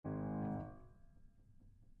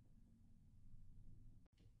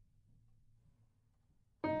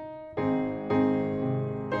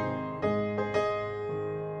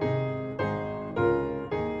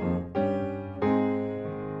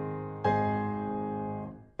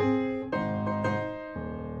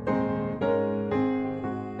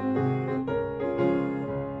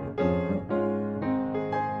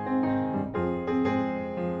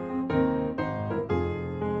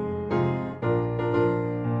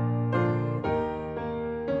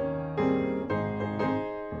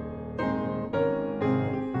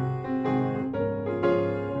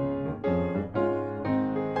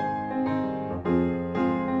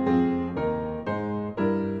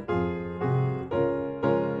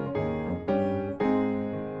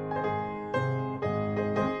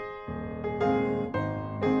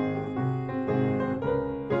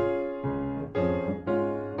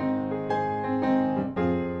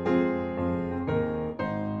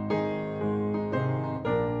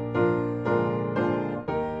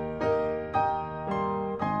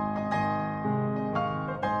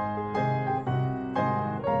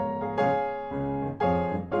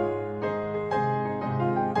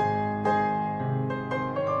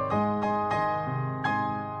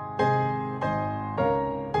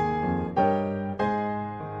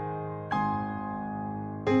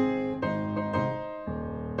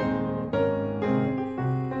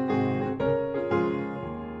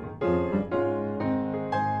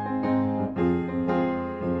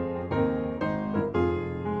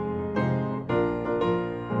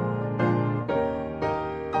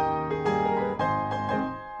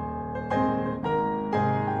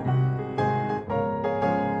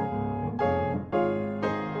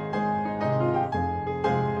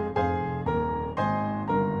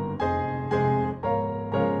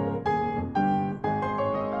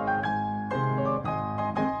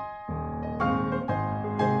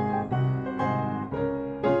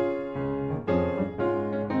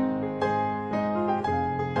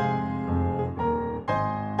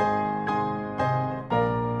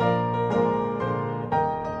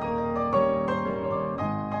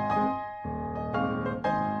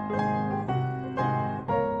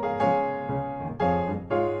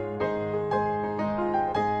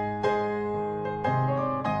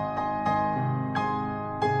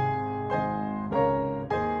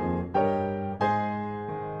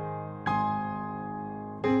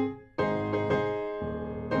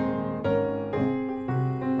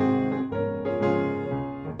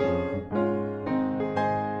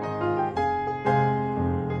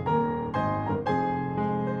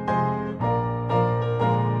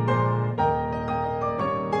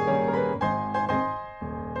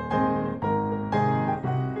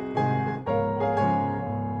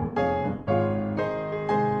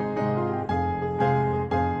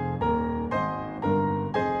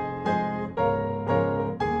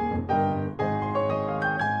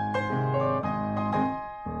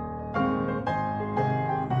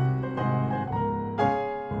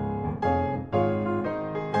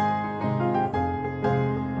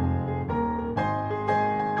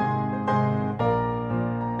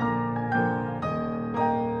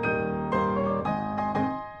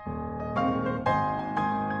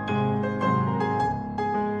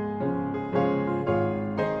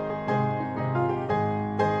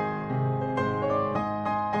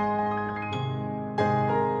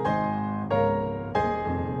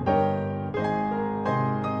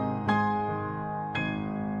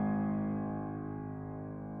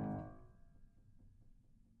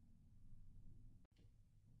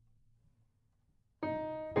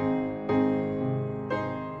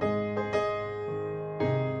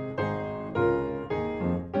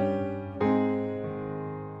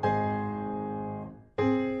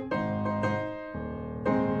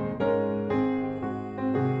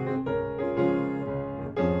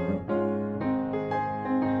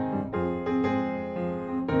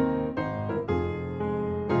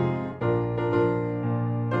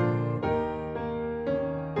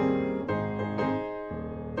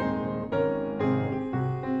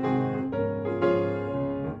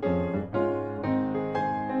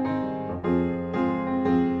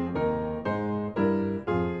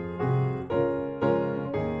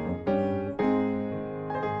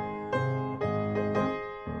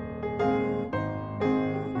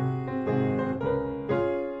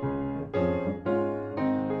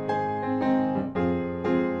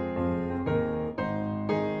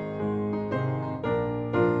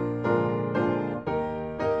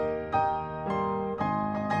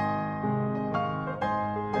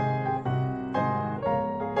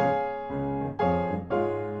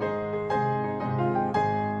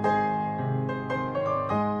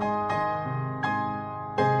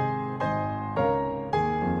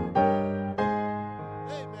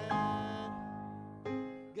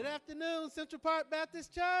Central Park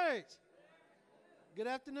Baptist Church. Good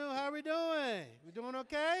afternoon. How are we doing? We doing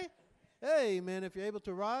okay? Hey, man, if you're able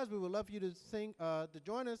to rise, we would love for you to sing, to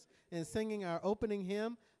join us in singing our opening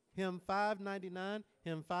hymn, hymn 599,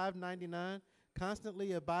 hymn 599,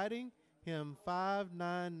 Constantly Abiding, hymn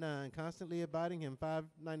 599, Constantly Abiding, hymn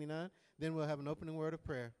 599. Then we'll have an opening word of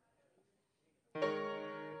prayer.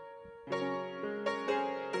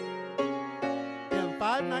 Hymn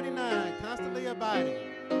 599, Constantly Abiding.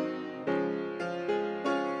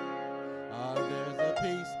 There's a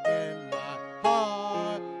peace in my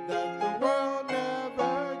heart that the world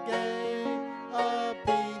never gave, a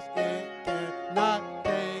peace it cannot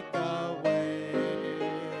take away.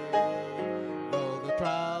 Though the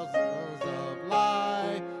trials of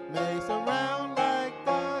life may surround like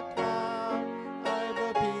the cloud, I've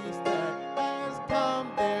a peace that has come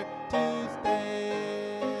there to stay.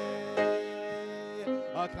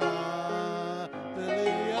 A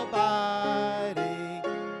constantly abiding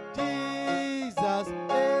Jesus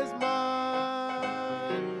is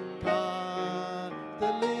mine,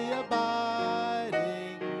 constantly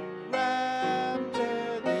abiding,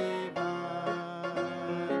 rapture divine.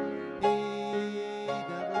 He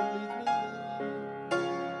never leaves me alone,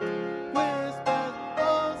 whispers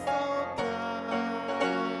oh so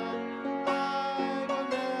kind, I will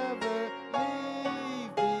never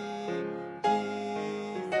leave thee,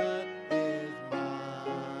 Jesus is mine.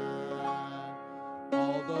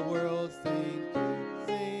 All the world seems to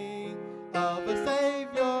sing of a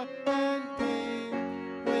Savior and King,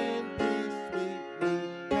 when peace sweetly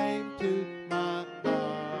came to my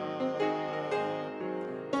heart.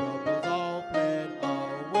 Troubles all fled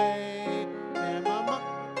away, and my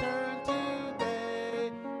mind turned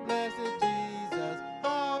today. Blessed Jesus,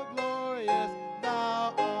 how glorious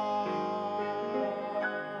thou art.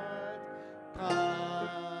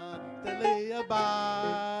 Constantly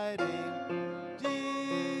abiding,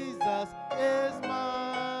 Jesus is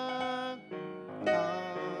mine,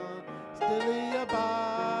 constantly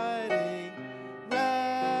abiding,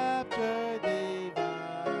 rapture divine.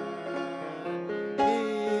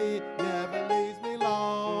 He never leaves me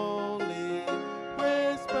lonely,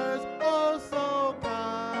 whispers oh so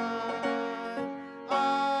kind,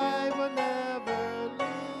 I will never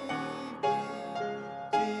leave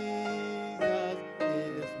thee, Jesus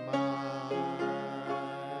is mine.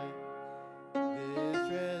 This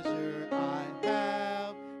treasure I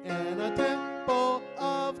have in a temple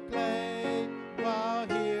of clay, while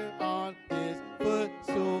here on his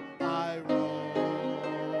footstool I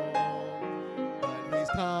roam. But he's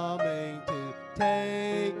coming to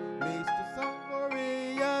take me to some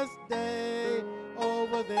glorious day,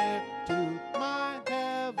 over there to my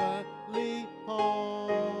heavenly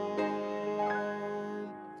home.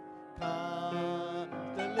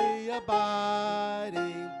 Constantly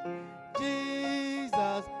abiding,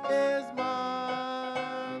 Jesus is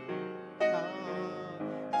mine,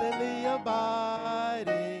 constantly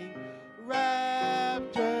abiding,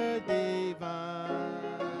 rapture divine.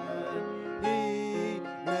 He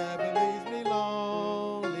never leaves me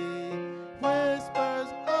lonely, whispers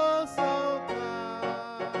oh so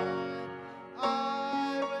kind, I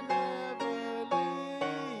will never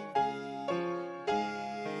leave thee,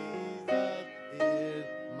 Jesus is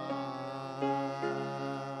mine.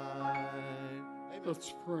 Amen.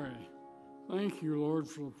 Let's pray. Thank you, Lord,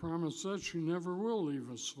 for the promise that you never will leave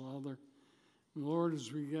us, Father. And Lord,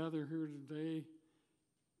 as we gather here today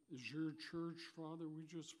as your church, Father, we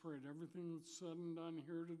just pray that everything that's said and done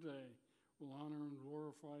here today will honor and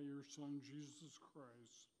glorify your Son, Jesus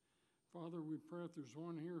Christ. Father, we pray if there's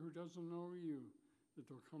one here who doesn't know you, that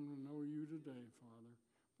they'll come to know you today, Father.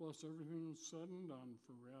 Bless everything that's said and done,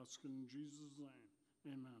 for we ask in Jesus' name.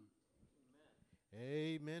 Amen.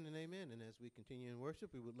 Amen and amen. And as we continue in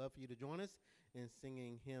worship, we would love for you to join us in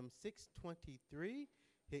singing hymn 623,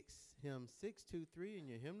 hymn 623 in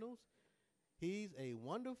your hymnals. He's a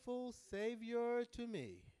wonderful Savior to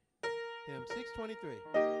me. Hymn 623.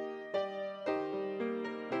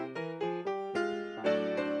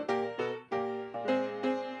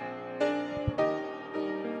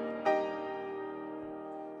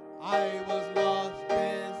 I was lost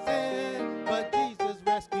in sin, but Jesus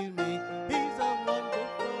rescued me. He's a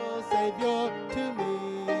wonderful Savior to me.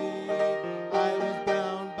 I was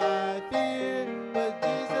bound by fear, but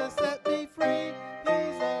Jesus set me free.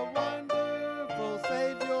 He's a wonderful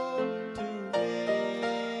Savior to me.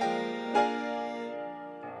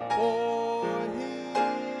 For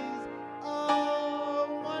he's a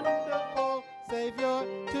wonderful Savior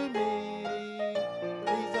to me.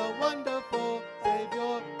 He's a wonderful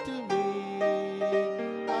Savior to me.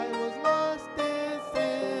 I was lost in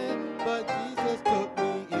sin, but Jesus took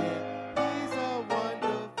me in. He's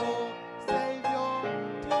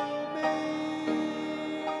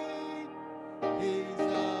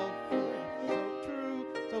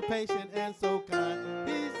patient and so kind.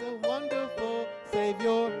 He's a wonderful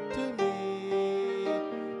Savior to me.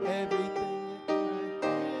 Everything in my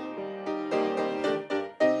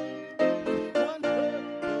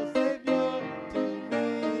wonderful Savior to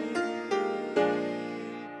me.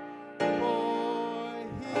 For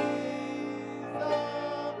he's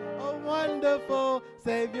a wonderful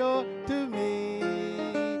Savior to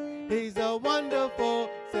me. He's a wonderful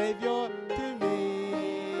Savior to me.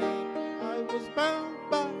 I was bound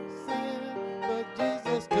by sin, but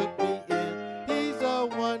Jesus took me in. He's a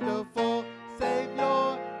wonderful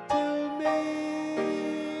Savior to me.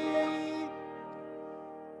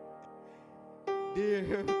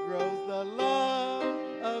 Dear grows the love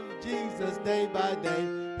of Jesus day by day.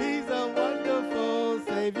 He's a wonderful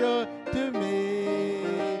Savior to me.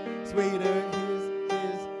 Sweeter is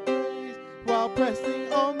His praise while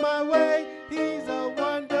pressing on my way. He's a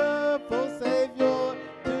wonderful Savior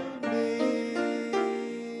to me.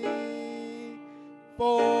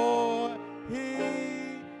 For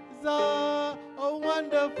He's a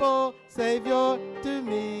wonderful Savior to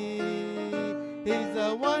me. He's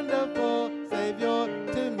a wonderful Savior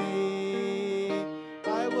to me.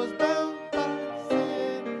 I was bound by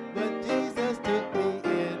sin, but Jesus took me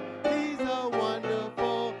in. He's a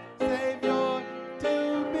wonderful Savior to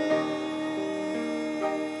me.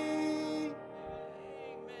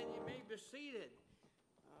 Amen. You may be seated.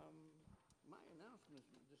 My announcements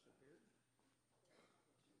disappeared.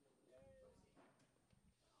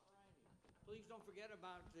 Please don't forget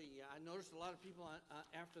about I noticed a lot of people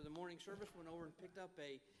after the morning service went over and picked up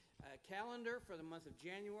a calendar for the month of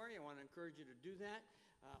January. I want to encourage you to do that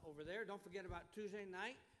over there. Don't forget about Wednesday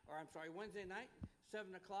night,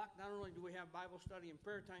 7 o'clock. Not only do we have Bible study and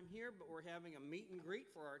prayer time here, but we're having a meet and greet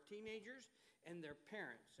for our teenagers and their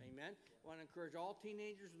parents. Amen. I want to encourage all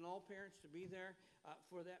teenagers and all parents to be there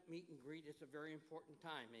for that meet and greet. It's a very important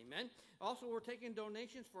time. Amen. Also, we're taking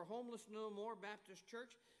donations for Homeless No More Baptist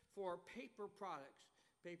Church for paper products,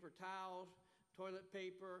 paper towels, toilet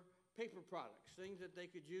paper, paper products, things that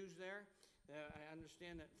they could use there. I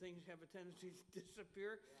understand that things have a tendency to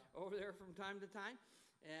disappear over there from time to time.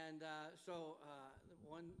 And so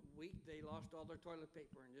one week they lost all their toilet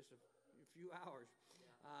paper in just a few hours.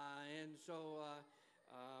 And so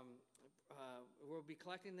we'll be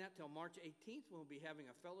collecting that till March 18th. We'll be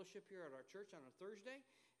having a fellowship here at our church on a Thursday,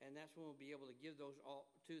 and that's when we'll be able to give those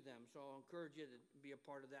all to them. So I'll encourage you to be a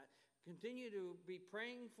part of that. Continue to be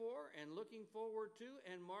praying for and looking forward to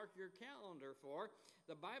and mark your calendar for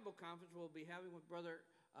the Bible conference we'll be having with Brother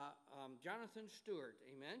Jonathan Stewart.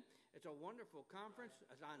 Amen. It's a wonderful conference.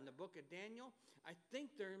 It's on the book of Daniel. I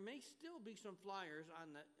think there may still be some flyers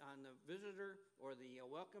on the visitor or the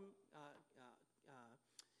welcome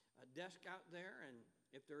desk out there, and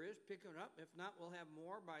if there is, pick it up. If not, we'll have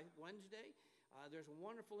more by Wednesday. There's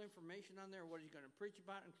wonderful information on there, what he's going to preach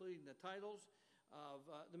about, including the titles of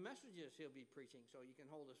the messages he'll be preaching, so you can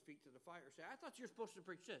hold his feet to the fire. Say, I thought you were supposed to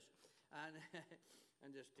preach this. And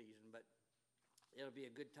I'm just teasing, but it'll be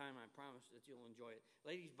a good time. I promise that you'll enjoy it.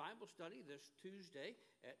 Ladies' Bible study this Tuesday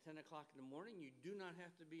at 10 o'clock in the morning. You do not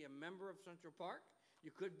have to be a member of Central Park.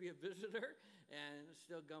 You could be a visitor and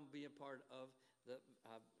still going to be a part of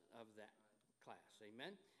that class.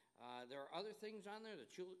 Amen. There are other things on there.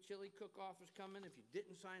 The chili cook-off is coming. If you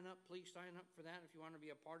didn't sign up, please sign up for that if you want to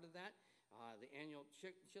be a part of that. The annual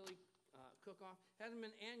chili cook-off hasn't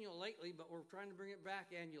been annual lately, but we're trying to bring it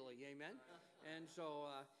back annually. Amen. And so,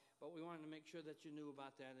 but we wanted to make sure that you knew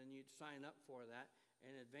about that and you'd sign up for that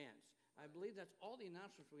in advance. I believe that's all the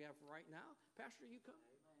announcements we have for right now. Pastor, you come.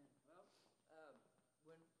 Amen.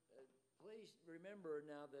 Well, please remember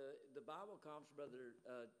now the Bible conference, Brother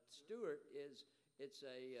Stewart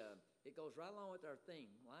it goes right along with our theme,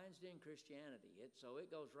 Lions Den Christianity. So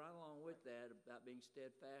it goes right along with that about being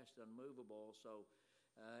steadfast, unmovable. So,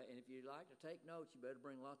 and if you'd like to take notes, you better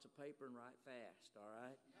bring lots of paper and write fast. All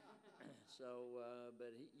right. So,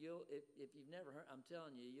 but if you've never heard, I'm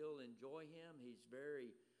telling you, you'll enjoy him. He's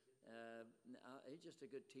he's just a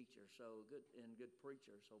good teacher, so good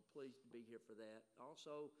preacher. So pleased to be here for that.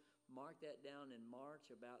 Also, mark that down in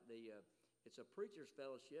March about it's a preacher's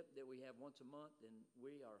fellowship that we have once a month, and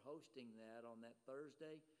we are hosting that on that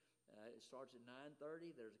Thursday. It starts at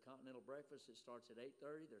 9:30. There's a continental breakfast that starts at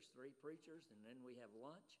 8:30. There's 3 preachers, and then we have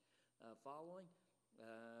lunch following.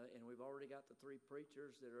 And we've already got the 3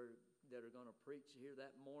 preachers that are going to preach here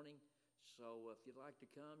that morning. So if you'd like to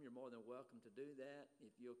come, you're more than welcome to do that.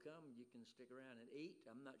 If you'll come, you can stick around and eat.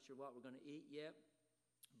 I'm not sure what we're going to eat yet,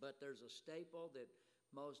 but there's a staple that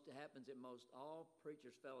happens at most all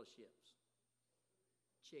preachers' fellowships.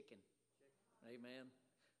 Chicken. Amen.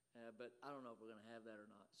 but I don't know if we're going to have that or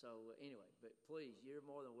not. So anyway, but please, you're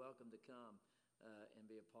more than welcome to come and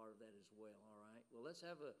be a part of that as well, all right? Well, let's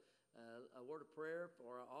have a word of prayer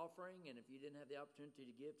for our offering, and if you didn't have the opportunity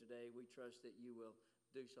to give today, we trust that you will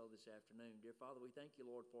do so this afternoon. Dear Father, we thank you,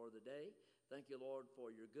 Lord, for the day. Thank you, Lord,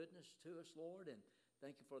 for your goodness to us, Lord, and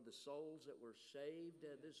thank you for the souls that were saved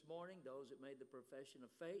this morning, those that made the profession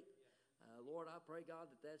of faith. Lord, I pray,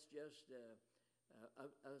 God, that that's just a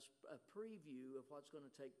preview of what's going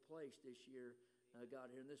to take place this year,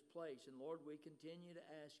 God, here in this place. And Lord, we continue to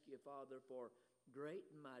ask you, Father, for great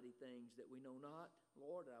and mighty things that we know not.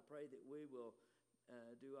 Lord, I pray that we will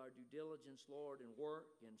do our due diligence, Lord, and work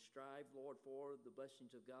and strive, Lord, for the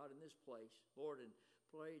blessings of God in this place. Lord, and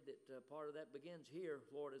pray that part of that begins here,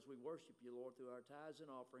 Lord, as we worship you, Lord, through our tithes and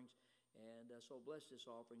offerings. And so bless this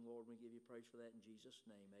offering, Lord. We give you praise for that in Jesus'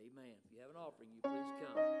 name. Amen. If you have an offering, you please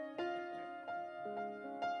come.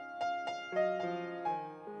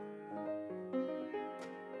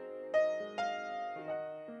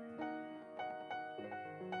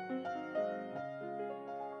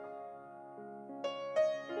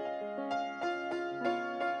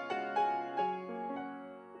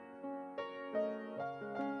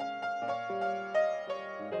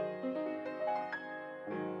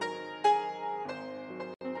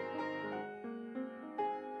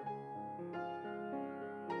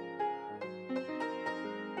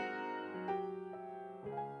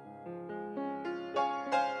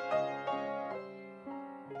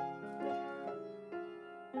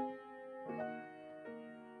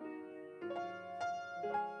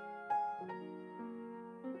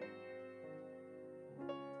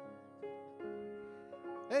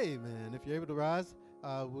 Amen. If you're able to rise,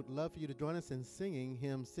 I would love for you to join us in singing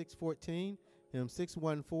hymn 614, hymn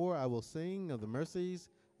 614, I will sing of the mercies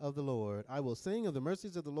of the Lord. I will sing of the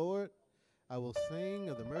mercies of the Lord. I will sing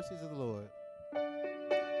of the mercies of the Lord.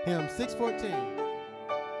 Hymn 614.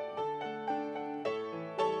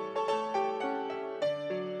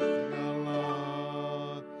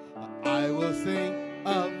 I will sing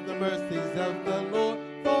of the mercies of the Lord.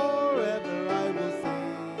 Forever I will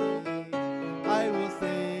sing. I will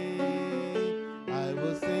sing. I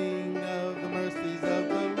will sing of the mercies of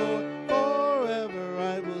the Lord. Forever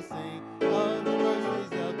I will sing of the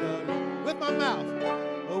mercies of the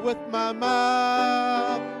Lord. With my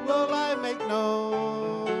mouth will I make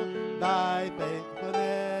known thy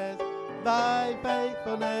faithfulness, thy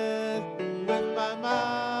faithfulness. With my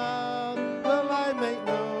mouth will I make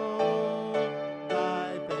known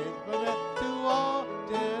thy faithfulness to all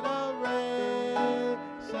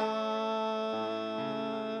generations.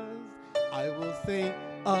 I will sing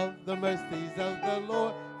of the mercies of the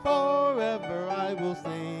Lord. Forever I will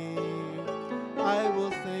sing. I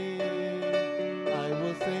will sing. I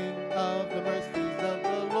will sing of the mercies of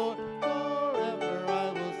the Lord. Forever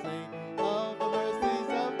I will sing of the mercies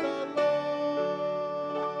of the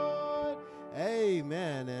Lord.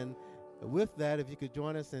 Amen. And with that, if you could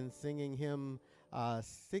join us in singing hymn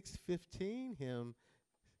 615, hymn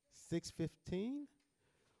 615.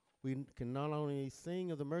 We can not only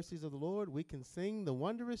sing of the mercies of the Lord, we can sing the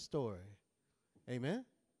wondrous story. Amen?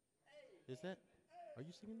 Is that? Are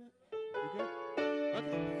you singing that? You good?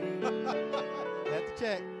 Okay. Have to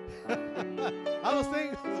check. I will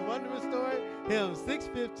sing the wondrous story, hymn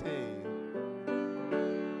 615.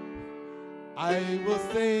 I will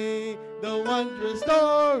sing the wondrous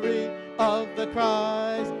story of the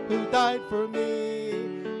Christ who died for me,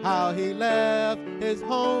 how he left his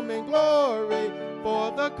home in glory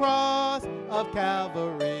for the cross of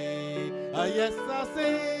Calvary. Yes, I'll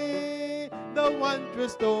sing the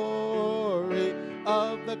wondrous story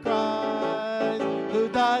of the Christ who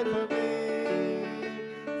died for me,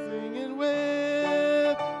 singing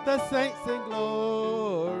with the saints in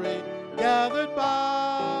glory, gathered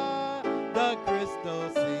by the crystal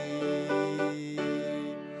sea.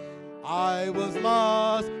 I was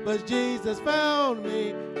lost, but Jesus found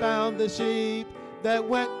me, found the sheep that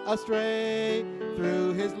went astray.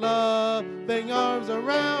 Through his loving arms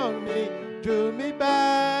around me, drew me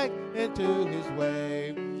back into his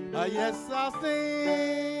way. Yes, I'll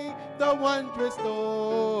sing the wondrous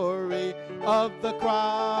story of the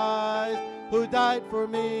Christ who died for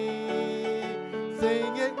me.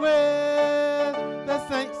 Sing it with the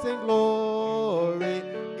saints in glory,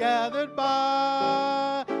 gathered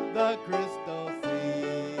by the crystal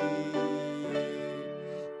sea.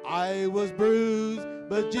 I was bruised,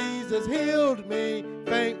 but Jesus healed me.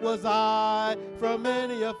 Faint was I from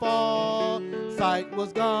many a fall. Sight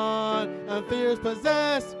was gone and fears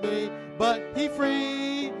possessed me, but he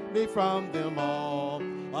freed me from them all.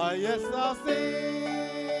 Yes, I'll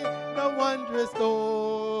sing the wondrous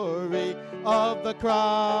story of the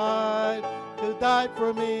Christ who died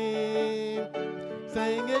for me.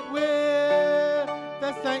 Sing it with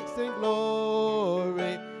the saints in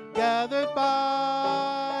glory, gathered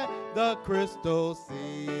by the crystal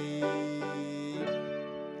sea.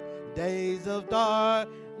 Days of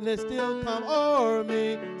darkness still come o'er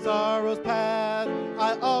me, sorrow's path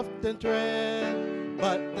I often tread,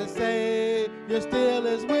 but the Savior still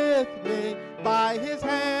is with me, by his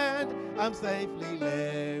hand I'm safely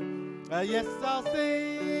led. Yes, I'll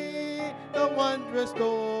sing the wondrous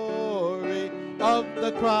story of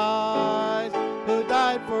the Christ who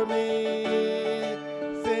died for me.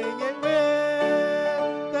 Sing it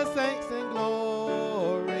with the saints in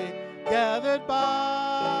glory, gathered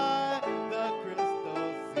by the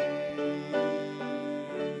crystal sea.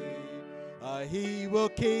 He will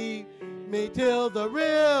keep me till the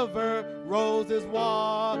river rolls his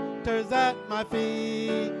waters at my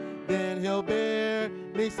feet. Then he'll bear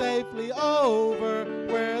me safely over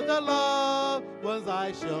where the loved ones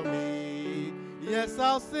I shall meet. Yes,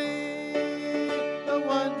 I'll sing the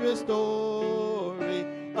wondrous story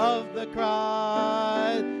of the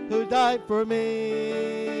Christ who died for me.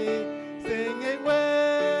 Sing it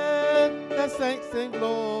with the saints in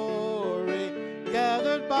glory,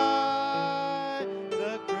 gathered by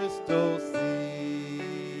the crystal sea.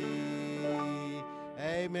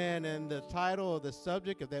 Amen. And the title or the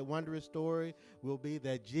subject of that wondrous story will be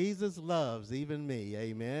that Jesus loves even me.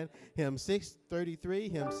 Amen. Hymn 633,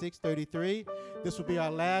 hymn 633. This will be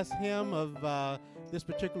our last hymn of this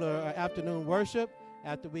particular afternoon worship.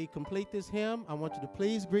 After we complete this hymn, I want you to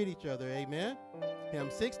please greet each other. Amen. Hymn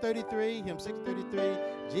 633, hymn 633.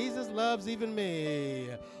 Jesus loves even me.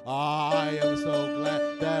 I am so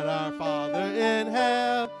glad that our Father in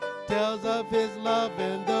heaven tells of his love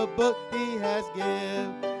in the book he has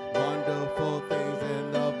given. Wonderful things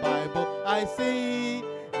in the Bible I see.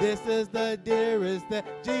 This is the dearest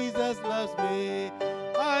that Jesus loves me.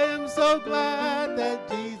 I am so glad that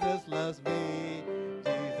Jesus loves me.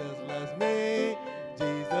 Jesus loves me.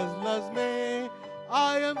 Jesus loves me.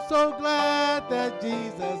 I am so glad that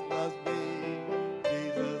Jesus loves me.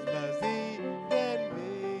 Jesus loves even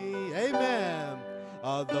me. Amen.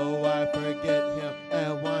 Although I forget him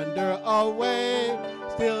and wander away,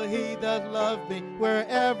 still he does love me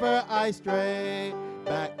wherever I stray.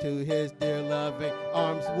 Back to his dear loving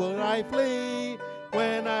arms will I flee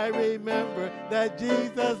when I remember that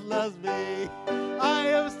Jesus loves me. I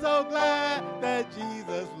am so glad that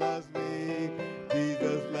Jesus loves me.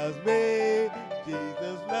 Jesus loves me.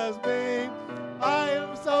 Jesus loves me. I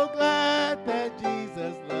am so glad that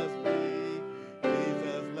Jesus loves me.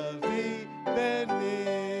 Jesus loves even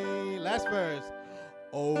me. Last verse.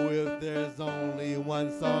 Oh, if there's only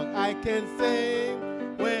one song I can sing,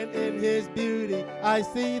 when in his beauty I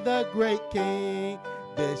see the great King,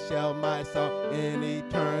 this shall my song in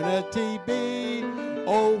eternity be.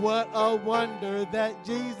 Oh, what a wonder that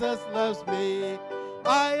Jesus loves me.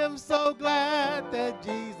 I am so glad that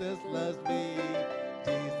Jesus loves me.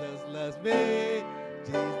 Jesus loves me.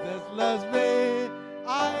 Jesus loves me.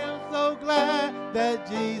 I am so glad that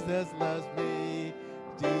Jesus loves me.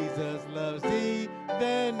 Jesus loves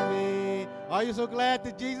even me. Are you so glad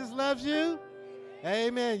that Jesus loves you?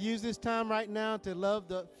 Amen. Use this time right now to love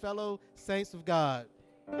the fellow saints of God.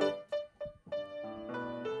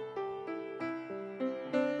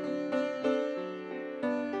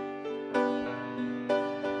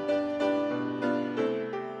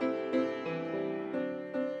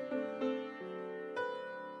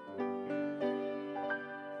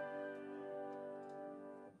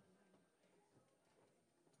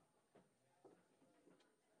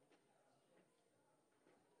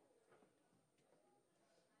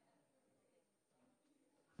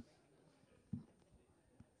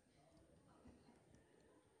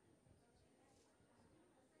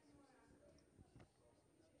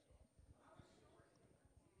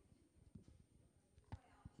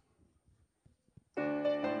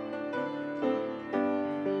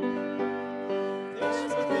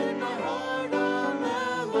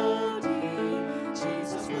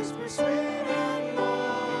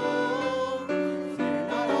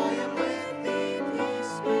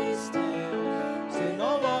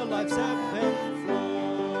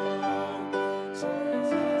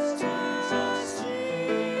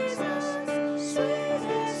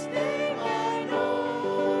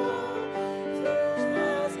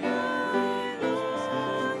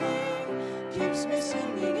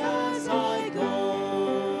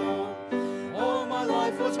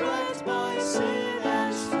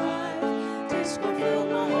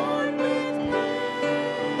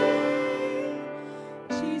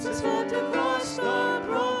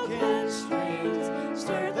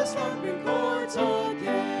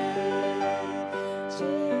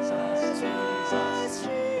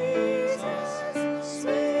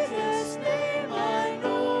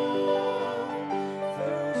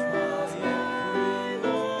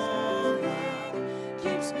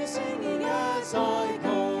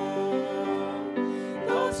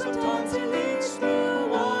 Though sometimes it leads through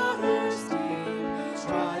waters deep,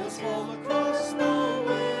 trials fall across the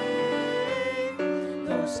way.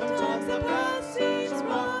 Though sometimes the path seems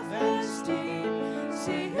rough and steep,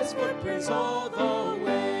 see his footprints all the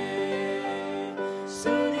way.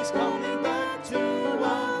 Soon he's coming back to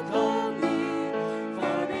welcome me,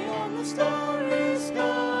 far beyond the starry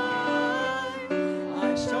sky.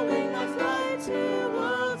 I shall wing my flight to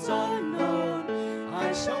worlds unknown,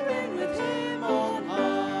 I shall reign with him on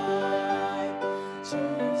high.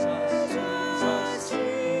 Jesus, Jesus,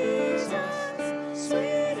 Jesus,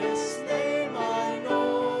 sweetest name I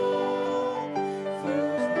know,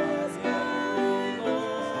 fills my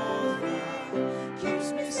mind, keeps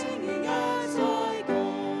me singing as I go.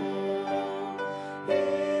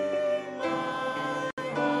 In my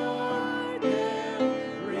heart there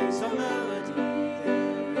rings a melody,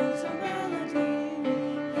 there rings a melody,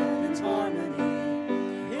 heaven's harmony.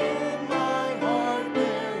 In my heart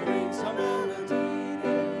there rings a melody,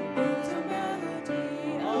 there rings a melody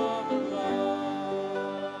of love.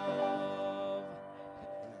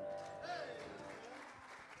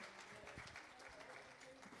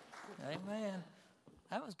 Amen.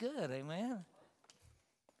 That was good. Amen.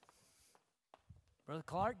 Brother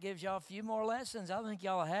Clark gives y'all a few more lessons. I think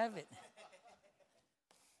y'all have it.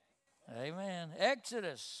 Amen.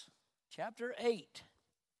 Exodus chapter 8.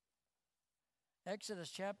 Exodus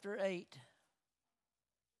chapter 8.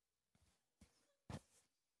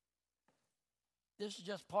 This is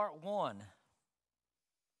just part 1.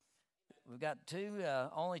 We've got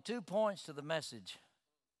only 2 points to the message.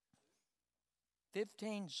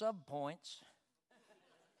 15 sub-points,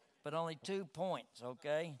 but only 2 points,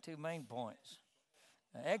 okay? 2 main points.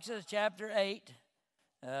 Exodus chapter 8,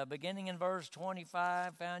 beginning in verse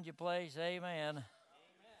 25. Found your place? Amen.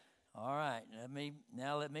 All right, let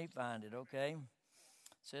me find it, okay? It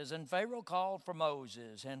says, And Pharaoh called for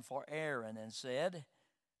Moses and for Aaron and said,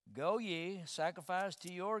 Go ye, sacrifice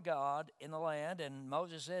to your God in the land. And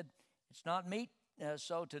Moses said, It's not meet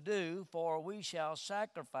so to do, for we shall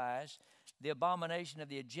sacrifice the abomination of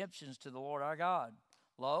the Egyptians to the Lord our God.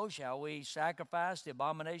 Lo, shall we sacrifice the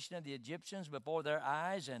abomination of the Egyptians before their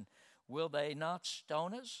eyes, and will they not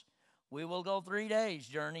stone us? We will go 3 days'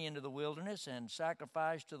 journey into the wilderness and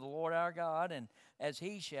sacrifice to the Lord our God, and as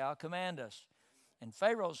he shall command us. And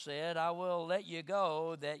Pharaoh said, I will let you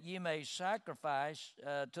go, that ye may sacrifice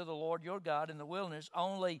to the Lord your God in the wilderness,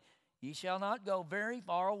 only ye shall not go very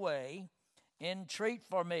far away. Entreat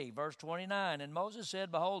for me. Verse 29, And Moses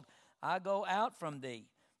said, Behold, I go out from thee,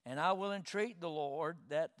 and I will entreat the Lord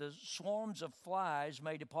that the swarms of flies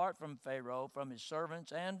may depart from Pharaoh, from his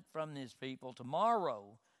servants, and from his people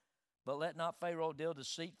tomorrow. But let not Pharaoh deal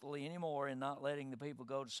deceitfully anymore in not letting the people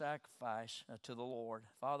go to sacrifice to the Lord.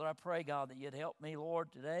 Father, I pray, God, that you'd help me,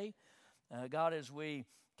 Lord, today. God, as we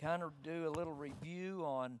kind of do a little review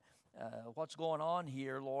on what's going on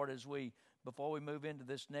here, Lord, before we move into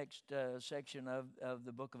this next section of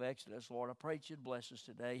the book of Exodus, Lord, I pray that you'd bless us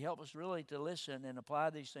today. Help us really to listen and apply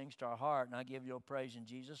these things to our heart, and I give you praise in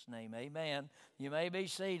Jesus' name. Amen. You may be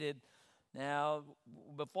seated. Now,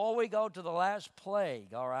 before we go to the last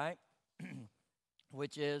plague, all right,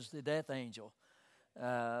 which is the death angel,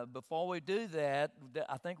 before we do that,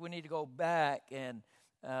 I think we need to go back and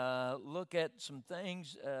look at some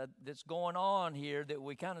things that's going on here that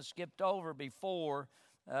we kind of skipped over before.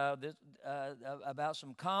 About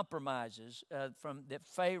some compromises that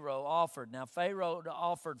Pharaoh offered. Now, Pharaoh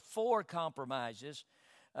offered 4 compromises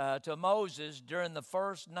to Moses during the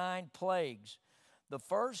first 9 plagues. The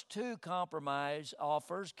first 2 compromise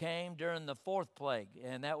offers came during the 4th plague,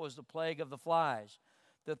 and that was the plague of the flies.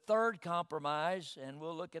 The 3rd compromise, and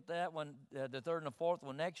we'll look at that one, the 3rd and the 4th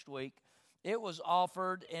one next week, it was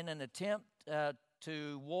offered in an attempt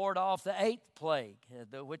to ward off the 8th plague,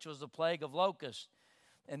 which was the plague of locusts.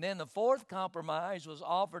 And then the 4th compromise was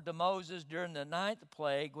offered to Moses during the 9th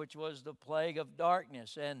plague, which was the plague of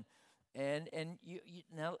darkness. And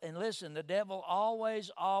listen, the devil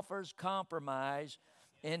always offers compromise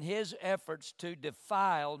in his efforts to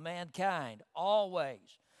defile mankind.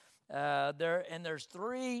 Always. There's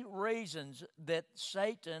 3 reasons that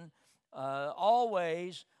Satan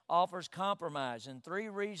always offers compromise, and 3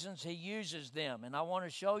 reasons he uses them. And I want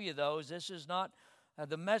to show you those. This is not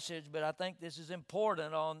the message, but I think this is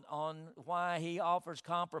important on why he offers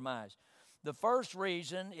compromise. The first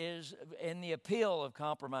reason is in the appeal of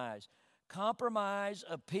compromise. Compromise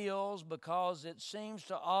appeals because it seems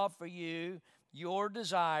to offer you your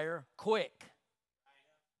desire quick.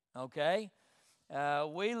 Okay?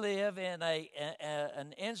 We live in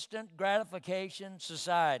an instant gratification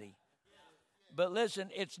society. But listen,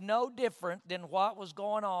 it's no different than what was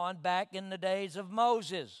going on back in the days of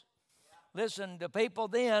Moses. Listen, the people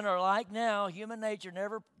then are like now. Human nature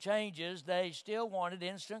never changes. They still wanted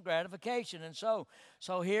instant gratification. And so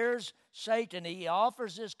here's Satan. He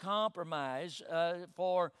offers this compromise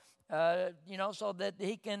for, so that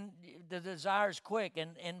the desire's quick.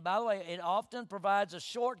 And by the way, it often provides a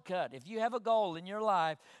shortcut. If you have a goal in your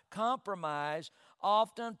life, compromise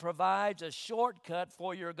often provides a shortcut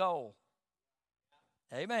for your goal.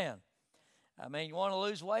 Amen. I mean, you want to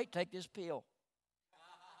lose weight? Take this pill.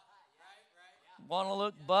 Want to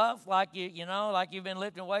look buff like like you've been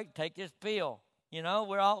lifting weight? Take this pill.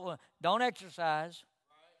 Don't exercise.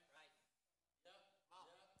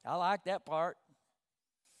 I like that part.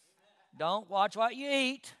 Don't watch what you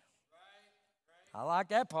eat. I like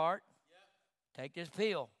that part. Take this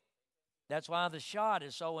pill. That's why the shot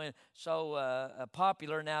is so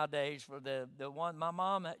popular nowadays. For the one my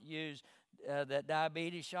mom used, that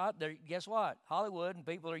diabetes shot. Guess what? Hollywood and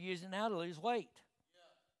people are using it now to lose weight.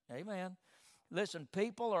 Amen. Listen,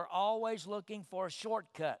 people are always looking for a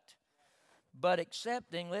shortcut. But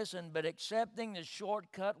accepting the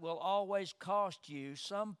shortcut will always cost you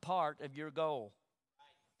some part of your goal.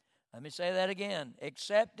 Let me say that again.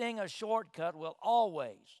 Accepting a shortcut will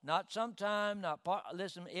always, not sometime,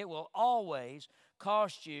 it will always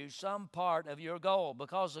cost you some part of your goal,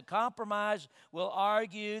 because the compromise will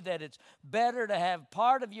argue that it's better to have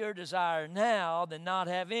part of your desire now than not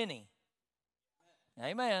have any.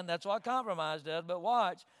 Amen. That's what compromise does. But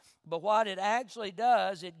what it actually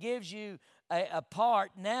does, it gives you a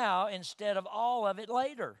part now instead of all of it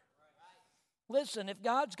later. Listen, if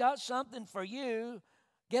God's got something for you,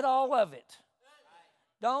 get all of it.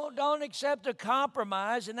 Don't accept a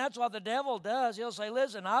compromise, and that's what the devil does. He'll say,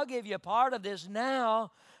 listen, I'll give you a part of this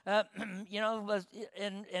now, and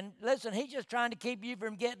listen, he's just trying to keep you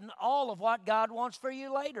from getting all of what God wants for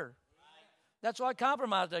you later. That's what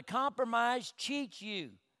compromise does. Compromise cheats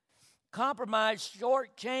you. Compromise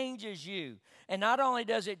shortchanges you. And not only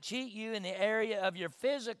does it cheat you in the area of your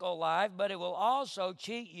physical life, but it will also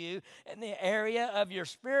cheat you in the area of your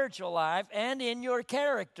spiritual life and in your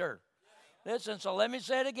character. Listen, so let me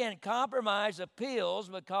say it again. Compromise appeals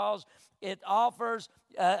because it offers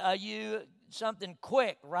you something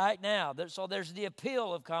quick right now. So there's the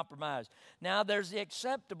appeal of compromise. Now there's the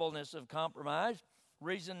acceptableness of compromise.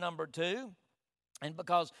 Reason number 2. And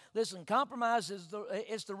because, listen, compromise is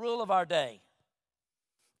the rule of our day.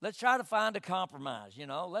 Let's try to find a compromise,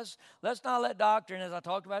 Let's not let doctrine, as I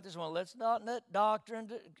talked about this one, let's not let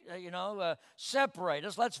doctrine, separate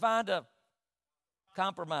us. Let's find a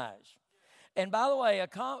compromise. And by the way, a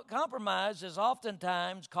compromise is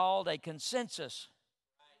oftentimes called a consensus.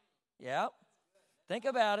 Yeah. Think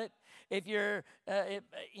about it. If you're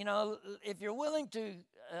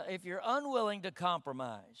unwilling to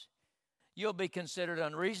compromise, you'll be considered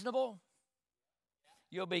unreasonable.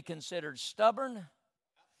 You'll be considered stubborn.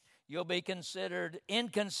 You'll be considered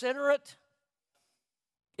inconsiderate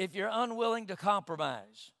if you're unwilling to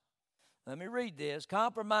compromise. Let me read this.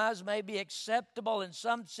 Compromise may be acceptable in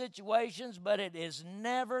some situations, but it is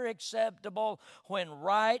never acceptable when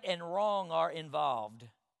right and wrong are involved.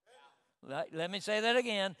 Let me say that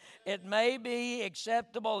again. It may be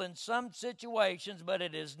acceptable in some situations, but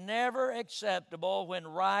it is never acceptable when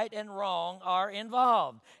right and wrong are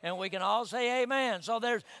involved. And we can all say amen. So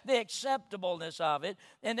there's the acceptableness of it.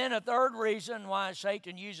 And then a third reason why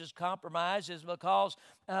Satan uses compromise is because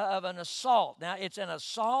of an assault. Now, it's an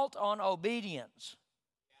assault on obedience.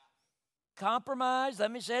 Compromise, let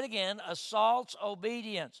me say it again, assaults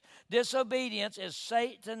obedience. Disobedience is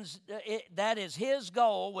Satan's, that is his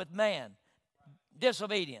goal with man.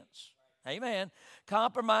 Disobedience. Amen.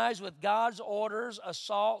 Compromise with God's orders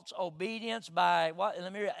assaults obedience by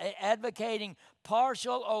advocating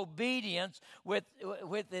partial obedience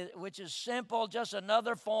which is simple, just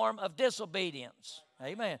another form of disobedience.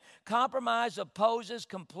 Amen. Compromise opposes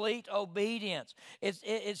complete obedience.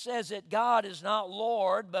 It says that God is not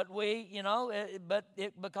Lord, but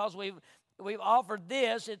because we've offered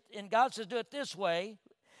this, and God says do it this way,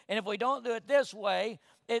 and if we don't do it this way,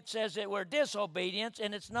 it says that we're disobedient,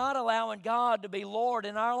 and it's not allowing God to be Lord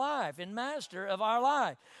in our life and master of our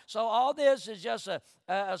life. So all this is just a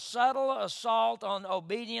subtle assault on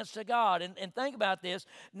obedience to God. And think about this.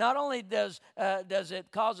 Not only does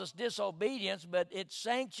it cause us disobedience, but it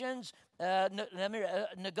sanctions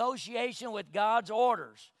negotiation with God's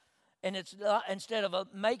orders. And it's instead of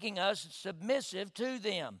making us submissive to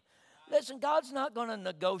them. Listen, God's not going to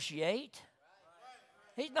negotiate.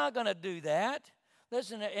 He's not going to do that.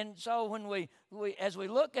 Listen, and so when as we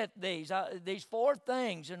look at these four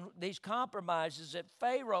things and these compromises that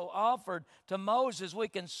Pharaoh offered to Moses, we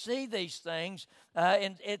can see these things,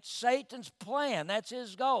 and it's Satan's plan. That's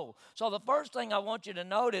his goal. So the first thing I want you to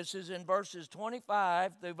notice is in verses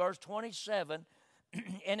 25 through verse 27,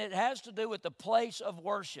 and it has to do with the place of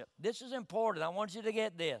worship. This is important. I want you to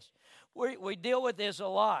get this. We deal with this a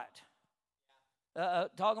lot.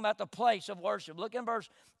 Talking about the place of worship. Look in verse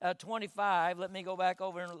 25. Let me go back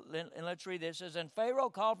over and let's read this. It says, and Pharaoh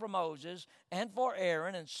called for Moses and for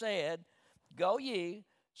Aaron and said, go ye,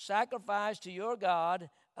 sacrifice to your God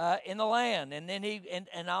in the land. And then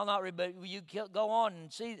and I'll not read, but you go on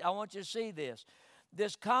and see. I want you to see this.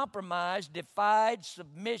 This compromise defied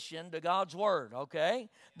submission to God's word, okay?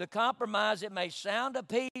 The compromise, it may sound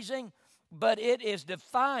appeasing, but it is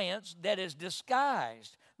defiance that is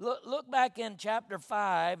disguised. Look back in chapter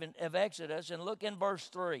 5 of Exodus and look in verse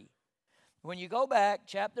 3. When you go back,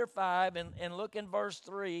 chapter 5, and look in verse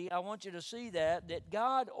 3, I want you to see that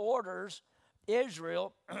God orders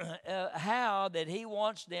Israel how that he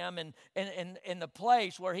wants them in the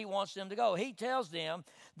place where he wants them to go. He tells them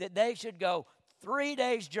that they should go 3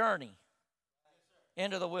 days' journey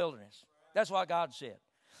into the wilderness. That's what God said.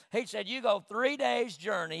 He said, you go 3 days'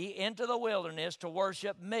 journey into the wilderness to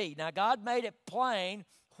worship me. Now, God made it plain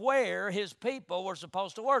where his people were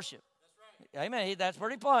supposed to worship. That's right. Amen. That's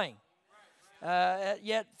pretty plain.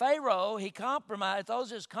 Yet Pharaoh, he throws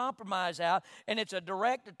his compromise out, and it's a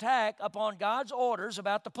direct attack upon God's orders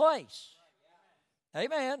about the place.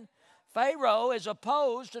 Amen. Pharaoh is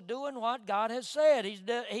opposed to doing what God has said. He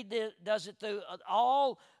does it through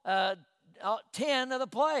all 10 of the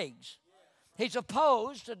plagues. He's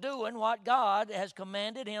opposed to doing what God has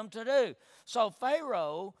commanded him to do. So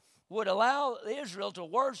Pharaoh would allow Israel to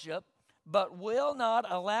worship, but will not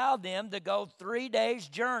allow them to go 3 days'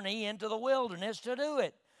 journey into the wilderness to do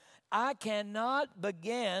it. I cannot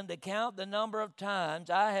begin to count the number of times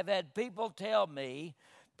I have had people tell me,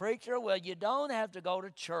 preacher, well, you don't have to go to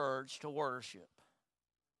church to worship.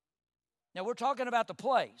 Now, we're talking about the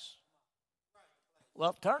place.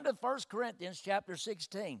 Well, turn to 1 Corinthians chapter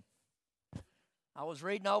 16. I was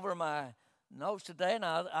reading over my notes today, and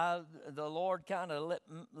the Lord kind of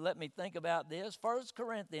let me think about this. 1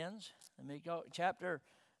 Corinthians, let me go chapter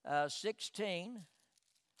 16,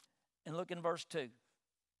 and look in verse 2.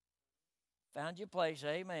 Found your place,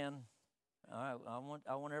 amen. All right,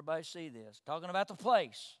 I want everybody to see this. Talking about the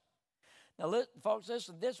place. Now, folks,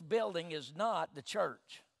 listen, this building is not the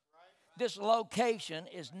church. This location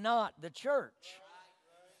is not the church.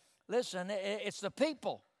 Listen, it's the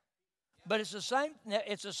people. But it's the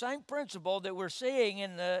same principle that we're seeing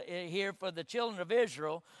here for the children of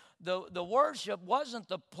Israel. The worship wasn't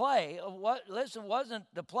the wasn't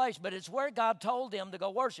the place, but it's where God told them to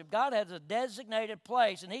go worship. God has a designated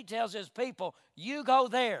place, and he tells his people, you go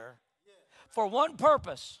there for one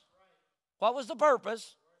purpose. What was the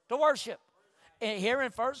purpose? To worship. And here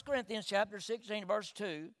in 1 Corinthians chapter 16, verse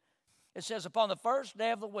 2, it says, upon the first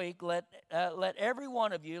day of the week, let every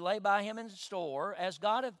one of you lay by him in store, as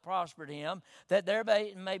God hath prospered him, that there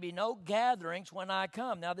may be no gatherings when I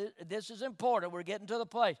come. Now, this is important. We're getting to the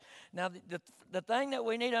place. Now, the thing that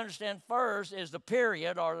we need to understand first is the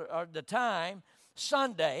period or the time.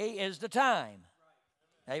 Sunday is the time.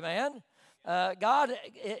 Amen?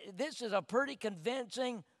 This is a pretty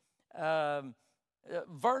convincing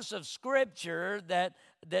verse of Scripture that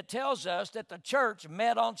tells us that the church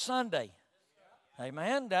met on Sunday.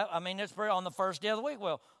 Amen. It's on the first day of the week.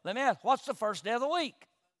 Well, let me ask, what's the first day of the week?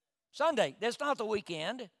 Sunday. That's not the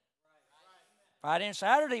weekend. Friday and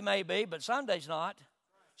Saturday may be, but Sunday's not.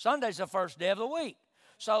 Sunday's the first day of the week.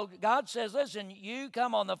 So God says, listen, you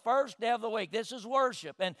come on the first day of the week. This is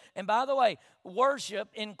worship. And by the way, worship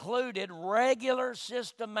included regular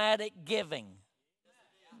systematic giving.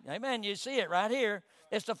 Amen. You see it right here.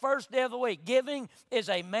 It's the first day of the week. Giving is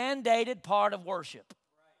a mandated part of worship.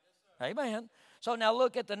 Amen. So now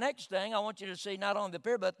look at the next thing. I want you to see not only the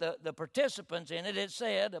period, but the participants in it. It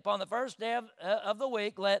said, upon the first day of the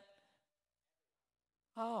week,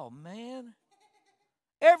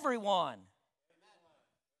 everyone.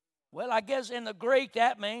 Well, I guess in the Greek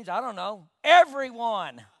that means, I don't know,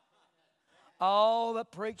 everyone. Oh,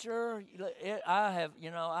 but preacher,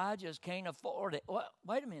 I just can't afford it. Well,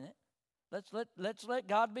 wait a minute. Let's let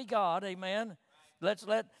God be God, amen. Let's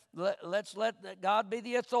let God be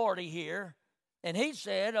the authority here. And he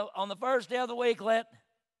said, on the first day of the week,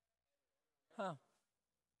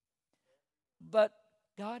 But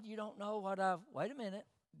God, you don't know what wait a minute.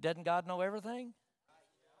 Doesn't God know everything?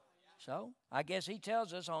 So I guess he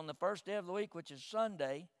tells us on the first day of the week, which is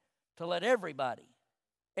Sunday, to let everybody,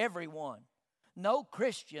 everyone, no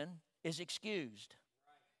Christian is excused.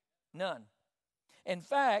 None. In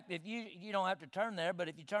fact, if you don't have to turn there, but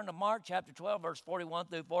if you turn to Mark chapter 12, verse 41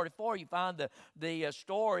 through 44, you find the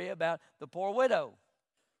story about the poor widow.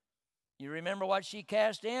 You remember what she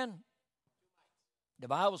cast in? The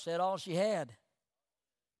Bible said all she had.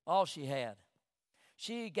 All she had.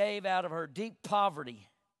 She gave out of her deep poverty.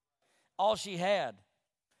 All she had.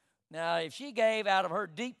 Now, if she gave out of her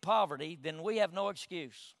deep poverty, then we have no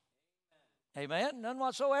excuse. Amen? None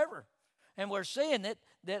whatsoever. And we're seeing it,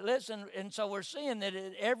 and so we're seeing that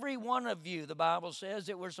every one of you, the Bible says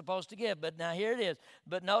that we're supposed to give. But now here it is.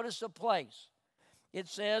 But notice the place. It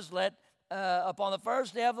says, upon the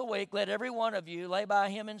first day of the week, let every one of you lay by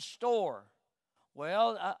him in store.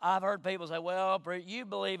 Well, I've heard people say, well, you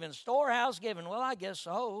believe in storehouse giving. Well, I guess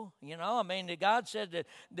so. God said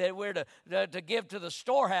that we're to give to the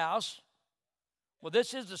storehouse. Well,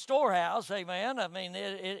 this is the storehouse, amen.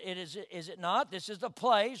 It is it not? This is the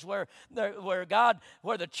place where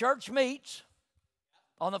the church meets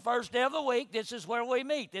on the first day of the week. This is where we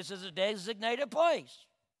meet. This is a designated place.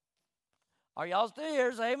 Are y'all still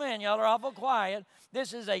here? Amen. Y'all are awful quiet.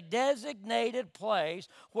 This is a designated place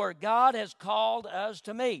where God has called us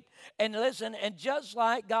to meet. And listen, and just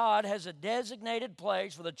like God has a designated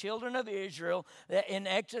place for the children of Israel in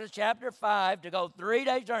Exodus chapter 5 to go 3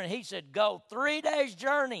 days journey, he said, go 3 days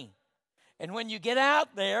journey. And when you get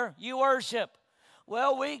out there, you worship.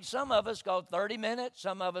 Well, some of us go 30 minutes,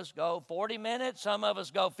 some of us go 40 minutes, some of us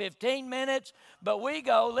go 15 minutes, but we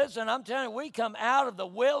go, listen, I'm telling you, we come out of the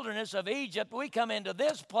wilderness of Egypt, we come into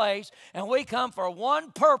this place, and we come for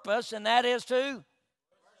one purpose, and that is to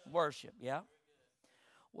worship, yeah?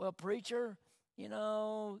 Well, preacher, let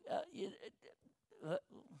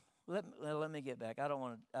me get back. I don't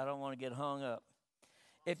want to get hung up.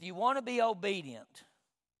 If you want to be obedient,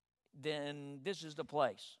 then this is the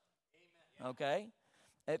place. Okay?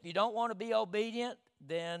 If you don't want to be obedient,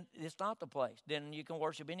 then it's not the place. Then you can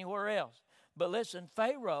worship anywhere else. But listen,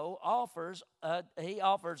 Pharaoh offers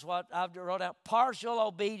what I've wrote out, partial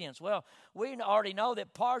obedience. Well, we already know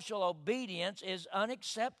that partial obedience is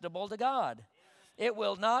unacceptable to God. It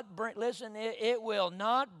will not bring, it will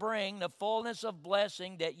not bring the fullness of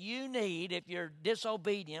blessing that you need if you're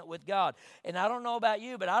disobedient with God. And I don't know about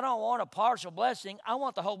you, but I don't want a partial blessing. I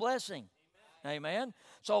want the whole blessing. Amen.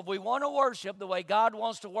 So if we want to worship the way God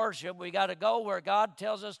wants to worship, we got to go where God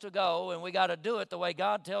tells us to go, and we got to do it the way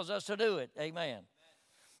God tells us to do it. Amen.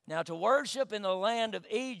 Now, to worship in the land of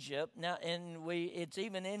Egypt, it's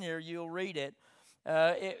even in here, you'll read it.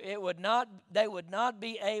 They would not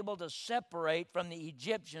be able to separate from the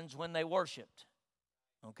Egyptians when they worshiped.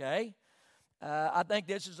 Okay? I think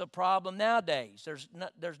this is a problem nowadays.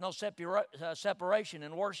 There's no separation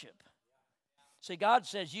in worship. See, God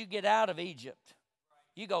says you get out of Egypt.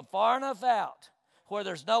 You go far enough out where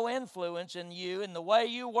there's no influence in you and the way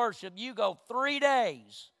you worship. You go 3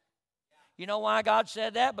 days. You know why God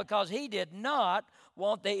said that? Because he did not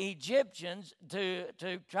want the Egyptians to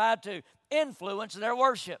try to influence their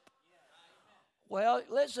worship. Well,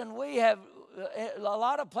 listen, we have a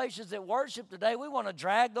lot of places that worship today, we want to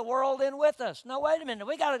drag the world in with us. No, wait a minute.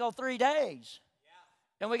 We got to go 3 days.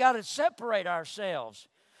 And we got to separate ourselves.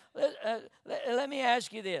 Let me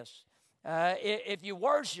ask you this. If you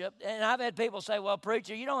worship, and I've had people say, well,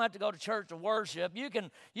 preacher, you don't have to go to church to worship. You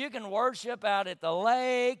can worship out at the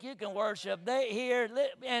lake. You can worship here.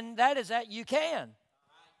 And that is that you can.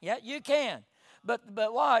 Yeah, you can. But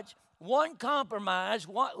watch, one compromise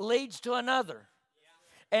leads to another.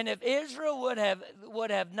 And if Israel would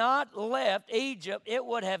have not left Egypt, it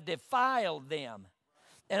would have defiled them.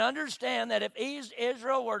 And understand that if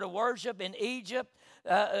Israel were to worship in Egypt,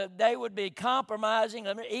 they would be compromising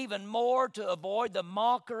even more to avoid the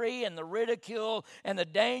mockery and the ridicule and the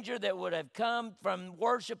danger that would have come from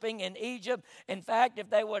worshiping in Egypt. In fact, if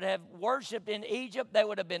they would have worshiped in Egypt, they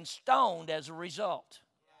would have been stoned as a result.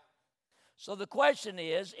 So the question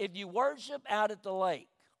is, if you worship out at the lake,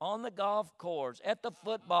 on the golf course, at the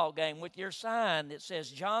football game with your sign that says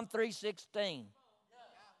John 3:16,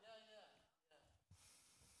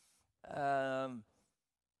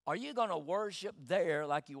 are you going to worship there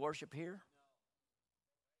like you worship here?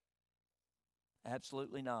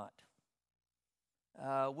 Absolutely not.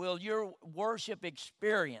 Will your worship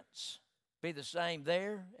experience be the same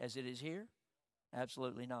there as it is here?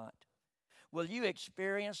 Absolutely not. Will you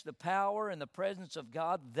experience the power and the presence of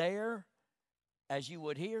God there as you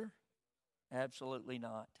would here? Absolutely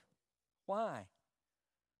not. Why?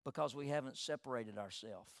 Because we haven't separated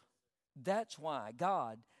ourselves. That's why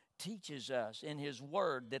God teaches us in his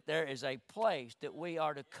word that there is a place that we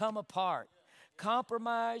are to come apart,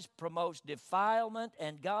 Compromise promotes defilement,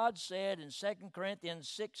 and God said in 2 Corinthians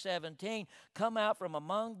 6:17, "Come out from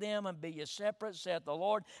among them and be ye separate, saith the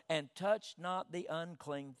Lord, and touch not the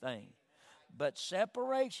unclean thing." But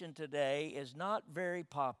separation today is not very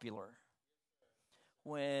popular.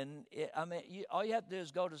 All you have to do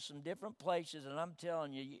is go to some different places, and I'm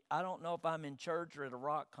telling you, I don't know if I'm in church or at a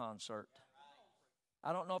rock concert.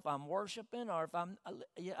 I don't know if I'm worshiping or if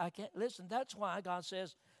I can't. Listen, that's why God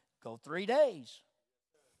says, go 3 days.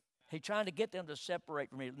 He's trying to get them to separate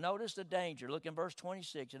from me. Notice the danger. Look in verse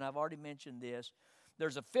 26, and I've already mentioned this.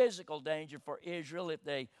 There's a physical danger for Israel if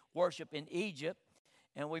they worship in Egypt.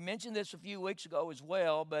 And we mentioned this a few weeks ago as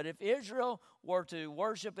well, but if Israel were to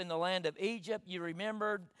worship in the land of Egypt, you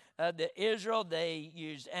remembered that Israel, they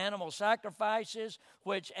used animal sacrifices,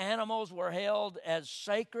 which animals were held as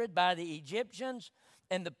sacred by the Egyptians.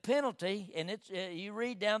 And the penalty, and you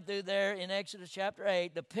read down through there in Exodus chapter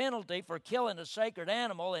 8, the penalty for killing a sacred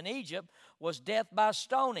animal in Egypt was death by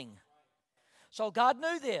stoning. So God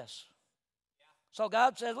knew this. So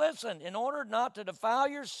God said, listen, in order not to defile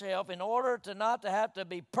yourself, in order to not to have to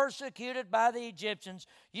be persecuted by the Egyptians,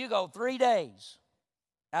 you go 3 days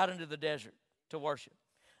out into the desert to worship.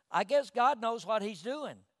 I guess God knows what he's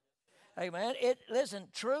doing. Amen. Listen,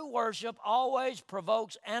 true worship always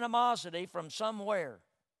provokes animosity from somewhere.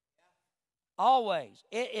 Always.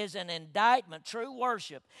 It is an indictment. True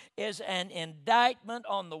worship is an indictment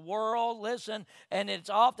on the world. Listen, and it's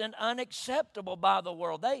often unacceptable by the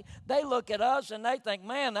world. They look at us and they think,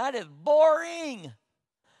 man, that is boring.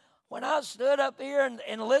 When I stood up here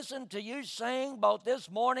and listened to you sing both this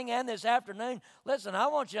morning and this afternoon, listen, I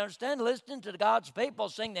want you to understand, listening to God's people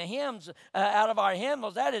sing the hymns out of our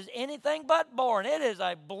hymnals, that is anything but boring. It is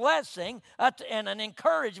a blessing and an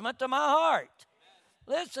encouragement to my heart.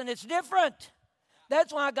 Listen, it's different.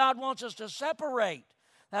 That's why God wants us to separate.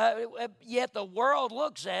 Yet the world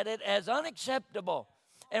looks at it as unacceptable.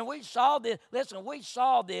 And we saw this, listen, we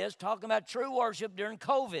saw this talking about true worship during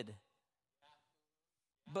COVID.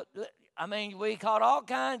 But, we caught all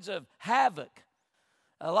kinds of havoc.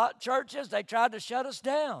 A lot of churches, they tried to shut us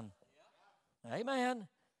down. Amen.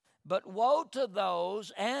 But woe to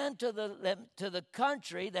those and to the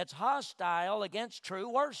country that's hostile against true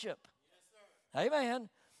worship. Amen.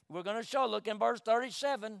 We're going to show, look in verse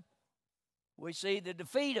 37. We see the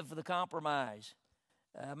defeat of the compromise.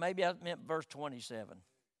 Maybe I meant verse 27.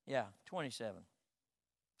 Yeah, 27.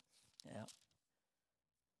 Yeah.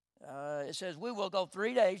 It says, we will go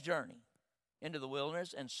 3 days' journey into the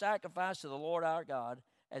wilderness and sacrifice to the Lord our God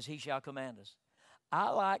as he shall command us.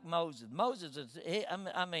 I like Moses. Moses,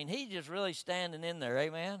 he's just really standing in there,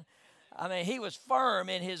 amen? He was firm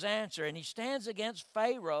in his answer, and he stands against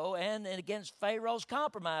Pharaoh and against Pharaoh's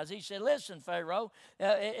compromise. He said, listen, Pharaoh,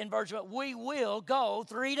 in verse 1, we will go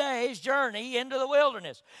 3 days' journey into the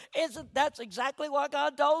wilderness. That's exactly what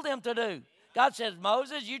God told him to do. God says,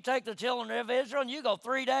 Moses, you take the children of Israel and you go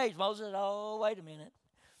 3 days. Moses, wait a minute.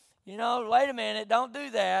 Wait a minute, don't do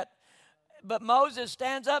that. But Moses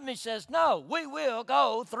stands up and he says, no, we will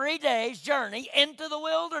go 3 days' journey into the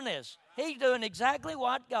wilderness. He's doing exactly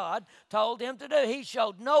what God told him to do. He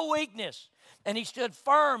showed no weakness, and he stood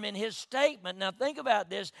firm in his statement. Now think about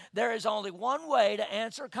this. There is only one way to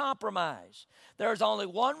answer compromise. There is only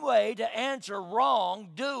one way to answer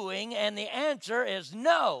wrongdoing, and the answer is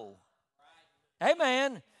no.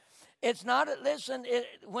 Amen. It's not, listen,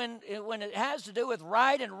 when it has to do with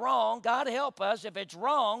right and wrong, God help us if it's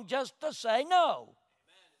wrong just to say no.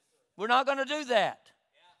 We're not going to do that.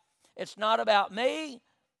 It's not about me.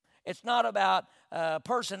 It's not about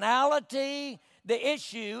personality. The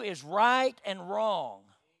issue is right and wrong.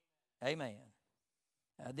 Amen.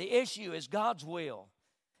 The issue is God's will.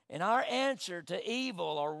 And our answer to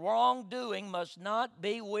evil or wrongdoing must not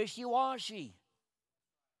be wishy-washy.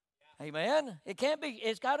 Amen.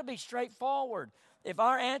 It's got to be straightforward. If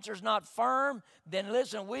our answer is not firm, then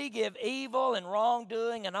listen, we give evil and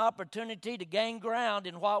wrongdoing an opportunity to gain ground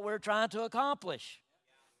in what we're trying to accomplish.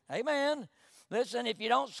 Amen. Listen, if you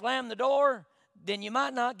don't slam the door, then you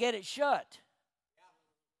might not get it shut.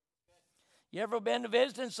 You ever been to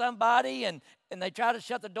visiting somebody and they try to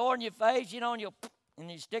shut the door in your face, and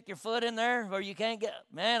you stick your foot in there where you can't get,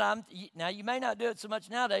 now you may not do it so much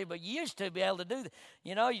nowadays, but you used to be able to do that.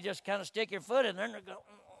 You just kind of stick your foot in there and go.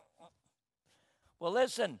 Well,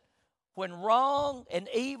 listen, when wrong and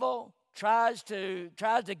evil tries to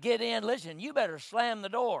get in, listen, you better slam the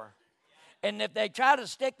door. And if they try to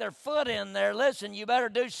stick their foot in there, listen, you better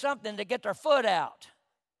do something to get their foot out.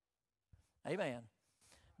 Amen.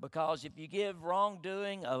 Because if you give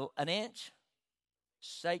wrongdoing an inch,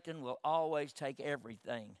 Satan will always take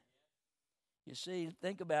everything. You see,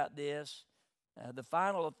 think about this. The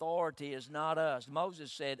final authority is not us.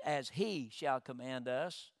 Moses said, as he shall command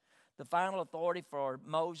us. The final authority for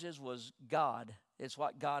Moses was God. It's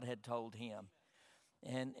what God had told him.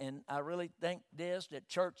 And I really think that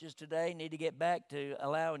churches today need to get back to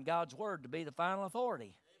allowing God's word to be the final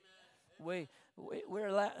authority. We're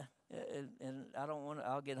allowed, and I don't want to,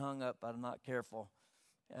 I'll get hung up, I'm not careful.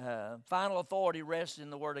 Final authority rests in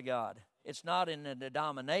the word of God. It's not in a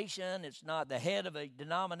denomination. It's not the head of a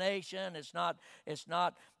denomination. It's not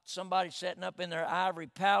somebody setting up in their ivory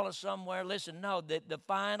palace somewhere. Listen, no, the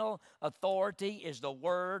final authority is the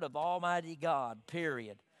word of Almighty God,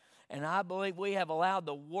 period. And I believe we have allowed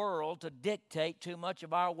the world to dictate too much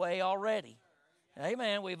of our way already.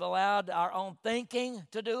 Amen. We've allowed our own thinking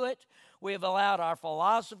to do it. We've allowed our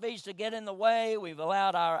philosophies to get in the way. We've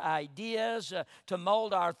allowed our ideas to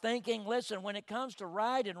mold our thinking. Listen, when it comes to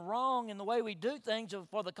right and wrong in the way we do things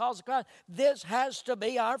for the cause of Christ, this has to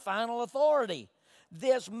be our final authority.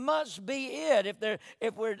 This must be it.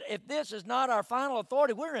 If this is not our final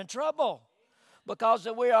authority, we're in trouble. Because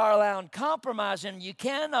we are allowing compromise, and you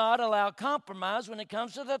cannot allow compromise when it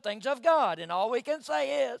comes to the things of God. And all we can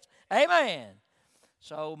say is, amen.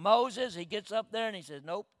 So Moses, he gets up there and he says,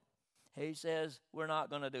 nope. He says, we're not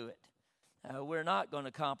going to do it. We're not going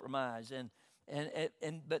to compromise.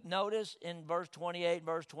 But notice in verse 28,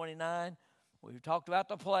 verse 29, we've talked about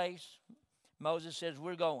the place. Moses says,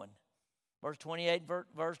 we're going. Verse 28,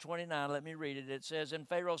 verse 29, let me read it. It says, and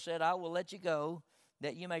Pharaoh said, I will let you go,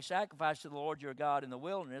 that you may sacrifice to the Lord your God in the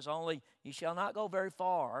wilderness, only you shall not go very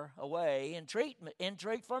far away.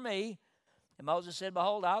 Entreat for me. And Moses said,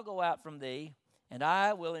 behold, I'll go out from thee, and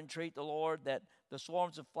I will entreat the Lord that the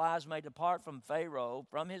swarms of flies may depart from Pharaoh,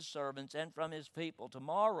 from his servants, and from his people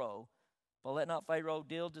tomorrow. But let not Pharaoh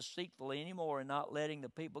deal deceitfully anymore in not letting the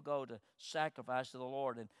people go to sacrifice to the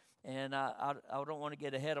Lord. And I don't want to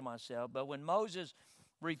get ahead of myself, but when Moses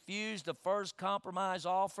refused the first compromise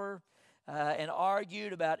offer, and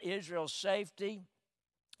argued about Israel's safety,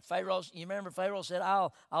 you remember Pharaoh said,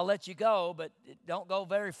 I'll let you go, but don't go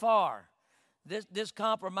very far. This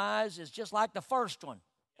compromise is just like the first one.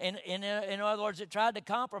 In other words, it tried to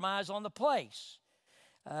compromise on the place.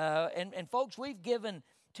 And folks, we've given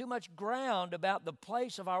too much ground about the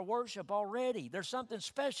place of our worship already. There's something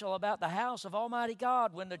special about the house of Almighty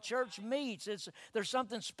God. When the church meets, there's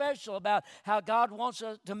something special about how God wants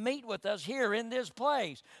us to meet with us here in this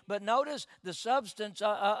place. But notice the substance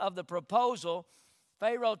of the proposal.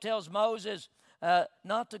 Pharaoh tells Moses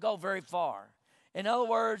not to go very far. In other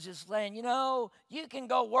words, it's saying, you can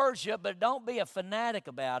go worship, but don't be a fanatic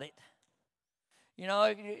about it.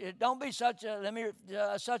 Don't be such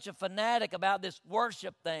a fanatic about this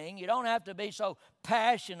worship thing. You don't have to be so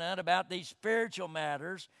passionate about these spiritual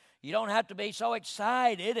matters. You don't have to be so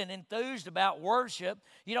excited and enthused about worship.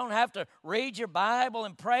 You don't have to read your Bible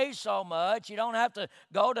and pray so much. You don't have to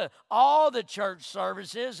go to all the church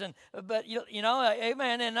services. But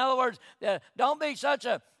amen. In other words, don't be such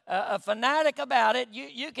a fanatic about it.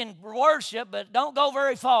 You can worship, but don't go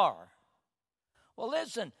very far. Well,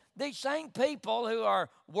 listen. These same people who are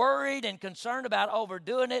worried and concerned about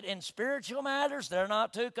overdoing it in spiritual matters, they're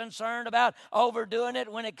not too concerned about overdoing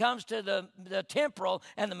it when it comes to the temporal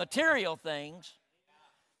and the material things.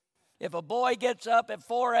 If a boy gets up at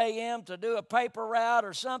 4 a.m. to do a paper route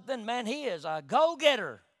or something, man, he is a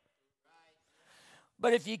go-getter.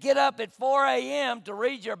 But if you get up at 4 a.m. to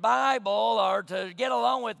read your Bible or to get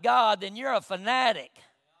along with God, then you're a fanatic.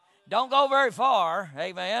 Don't go very far,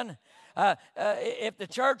 amen. If the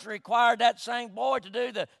church required that same boy to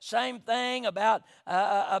do the same thing about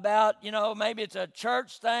maybe it's a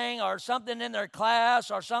church thing or something in their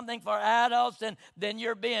class or something for adults, then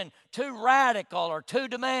you're being too radical or too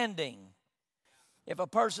demanding. If a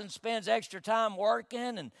person spends extra time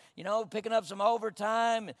working and, picking up some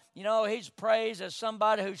overtime, he's praised as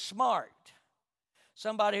somebody who's smart,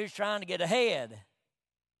 somebody who's trying to get ahead.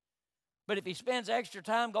 But if he spends extra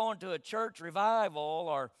time going to a church revival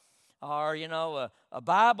or a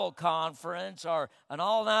Bible conference or an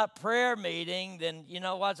all-night prayer meeting, then you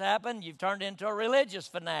know what's happened? You've turned into a religious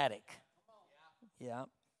fanatic. Yeah.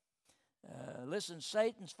 Listen,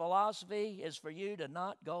 Satan's philosophy is for you to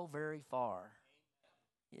not go very far.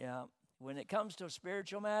 Yeah. When it comes to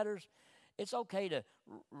spiritual matters, it's okay to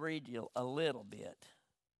read a little bit,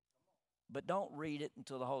 but don't read it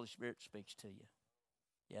until the Holy Spirit speaks to you.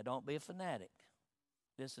 Yeah, don't be a fanatic.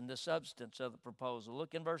 Listen, the substance of the proposal.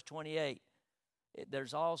 Look in verse 28.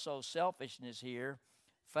 There's also selfishness here.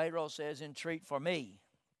 Pharaoh says, entreat for me.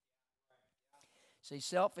 See,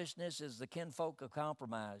 selfishness is the kinfolk of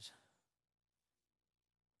compromise.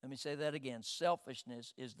 Let me say that again.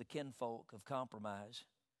 Selfishness is the kinfolk of compromise.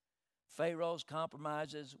 Pharaoh's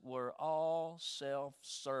compromises were all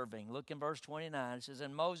self-serving. Look in verse 29. It says,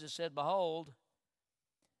 and Moses said, behold,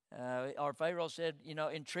 or Pharaoh said,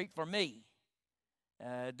 entreat for me.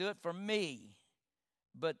 Do it for me.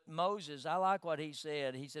 But Moses, I like what he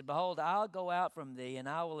said. He said, behold, I'll go out from thee, and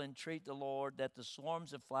I will entreat the Lord that the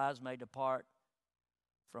swarms of flies may depart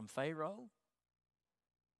from Pharaoh,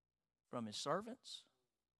 from his servants,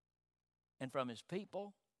 and from his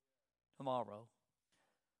people tomorrow.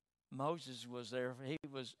 Moses was there. He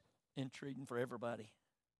was entreating for everybody.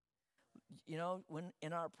 When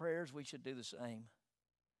in our prayers, we should do the same.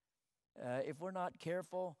 If we're not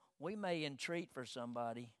careful, we may entreat for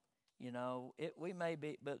somebody. It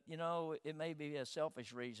may be a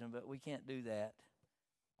selfish reason, but we can't do that.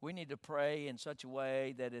 We need to pray in such a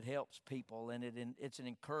way that it helps people, and it's an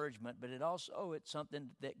encouragement, but it's something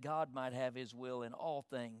that God might have His will in all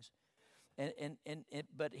things.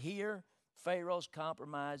 But here, Pharaoh's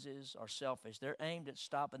compromises are selfish. They're aimed at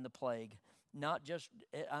stopping the plague, not just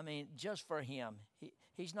for him.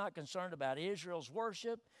 He's not concerned about Israel's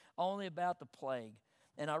worship, only about the plague.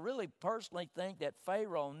 And I really personally think that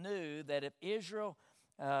Pharaoh knew that if Israel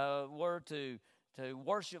were to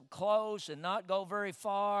worship close and not go very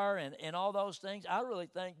far and all those things, I really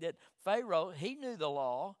think that Pharaoh, he knew the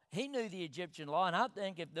law. He knew the Egyptian law. And I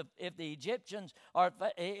think if the Egyptians or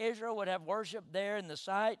Israel would have worshiped there in the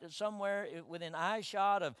site somewhere within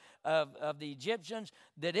eyeshot of the Egyptians,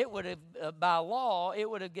 that it would have, by law, it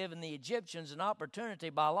would have given the Egyptians an opportunity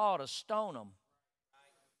by law to stone them.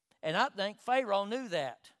 And I think Pharaoh knew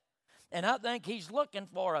that. And I think he's looking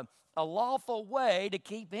for a lawful way to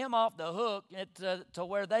keep him off the hook to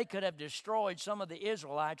where they could have destroyed some of the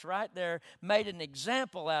Israelites right there, made an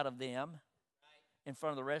example out of them in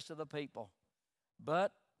front of the rest of the people.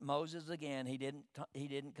 But Moses, again, he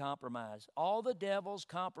didn't compromise. All the devil's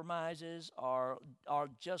compromises are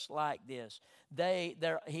just like this.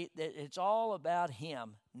 It's all about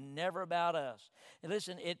him, never about us. And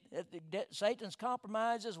listen, Satan's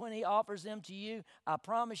compromises, when he offers them to you, I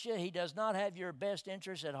promise you, he does not have your best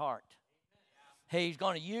interest at heart. He's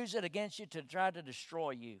going to use it against you to try to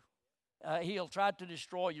destroy you. He'll try to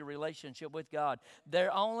destroy your relationship with God.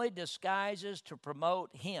 They're only disguises to promote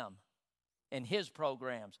him and his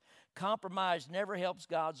programs. Compromise never helps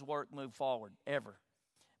God's work move forward, ever.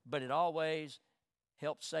 But it always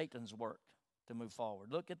helps Satan's work to move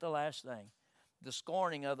forward. Look at the last thing, the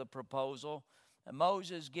scorning of the proposal.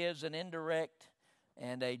 Moses gives an indirect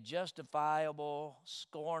and a justifiable,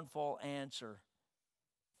 scornful answer.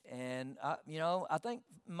 And, I think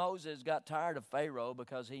Moses got tired of Pharaoh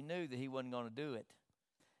because he knew that he wasn't going to do it.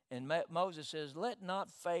 And Moses says, let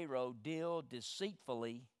not Pharaoh deal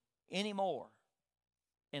deceitfully anymore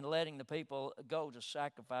in letting the people go to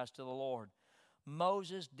sacrifice to the Lord.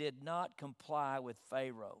 Moses did not comply with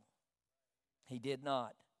Pharaoh. He did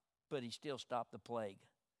not, but he still stopped the plague.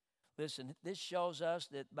 Listen, this shows us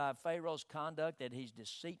that by Pharaoh's conduct that he's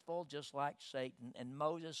deceitful just like Satan, and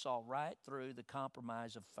Moses saw right through the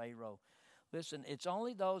compromise of Pharaoh. Listen, it's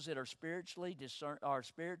only those that are spiritually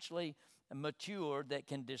matured that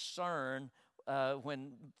can discern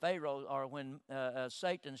when Pharaoh or when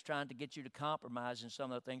Satan's trying to get you to compromise in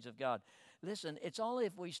some of the things of God. Listen, it's only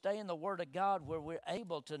if we stay in the Word of God where we're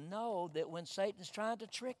able to know that when Satan's trying to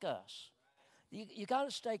trick us. You got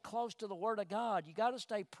to stay close to the Word of God. You got to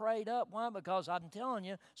stay prayed up. Why? Because I'm telling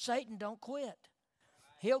you, Satan don't quit.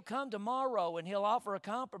 He'll come tomorrow and he'll offer a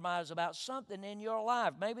compromise about something in your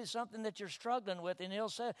life, maybe something that you're struggling with, and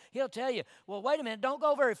he'll tell you, well, wait a minute, don't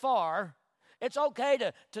go very far. It's okay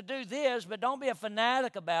to do this, but don't be a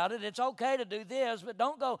fanatic about it. It's okay to do this, but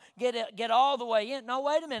don't go get all the way in. No,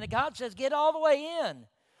 wait a minute. God says get all the way in.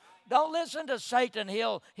 Don't listen to Satan.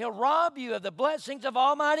 He'll rob you of the blessings of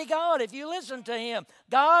Almighty God. If you listen to him,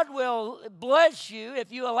 God will bless you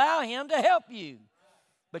if you allow him to help you.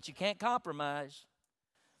 But you can't compromise.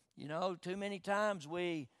 Too many times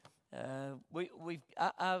I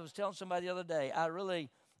was telling somebody the other day, I really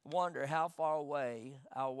wonder how far away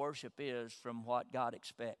our worship is from what God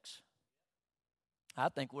expects. I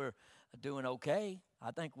think we're doing okay. I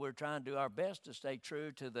think we're trying to do our best to stay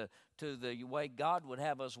true to the way God would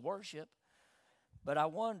have us worship. But I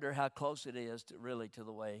wonder how close it is to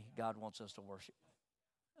the way God wants us to worship.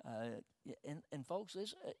 And folks,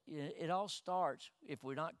 it all starts, if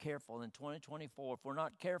we're not careful, in 2024. If we're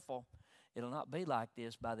not careful, it'll not be like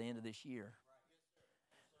this by the end of this year.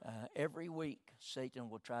 Every week, Satan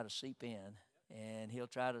will try to seep in, and he'll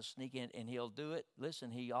try to sneak in, and he'll do it. Listen,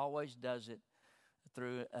 he always does it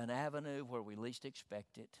through an avenue where we least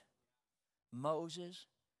expect it. Moses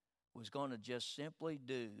was going to just simply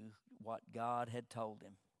do what God had told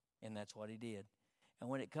him, and that's what he did. And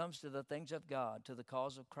when it comes to the things of God, to the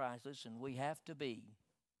cause of Christ, listen, we have to be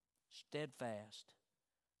steadfast,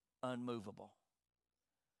 unmovable.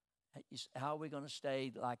 How are we going to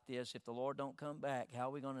stay like this if the Lord don't come back? How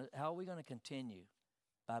are we going to continue?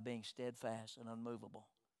 By being steadfast and unmovable.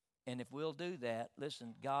 And if we'll do that,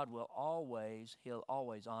 listen, He'll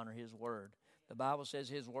always honor His word. The Bible says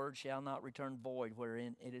His word shall not return void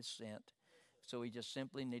wherein it is sent. So we just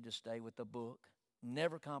simply need to stay with the book.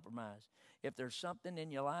 Never compromise. If there's something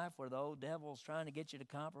in your life where the old devil's trying to get you to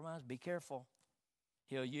compromise, be careful.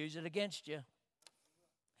 He'll use it against you.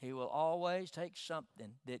 He will always take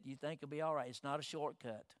something that you think will be all right. It's not a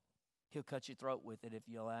shortcut. He'll cut your throat with it if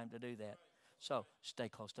you allow him to do that. So stay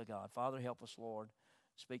close to God. Father, help us, Lord.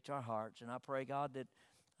 Speak to our hearts. And I pray, God, that,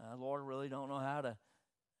 Lord, I really don't know how to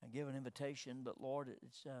give an invitation, but, Lord,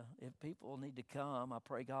 if people need to come, I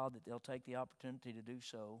pray, God, that they'll take the opportunity to do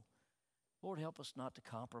so. Lord, help us not to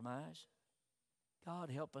compromise.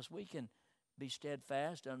 God, help us. We can be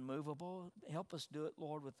steadfast, unmovable. Help us do it,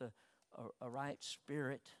 Lord, with a right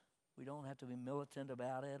spirit. We don't have to be militant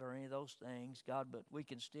about it or any of those things, God, but we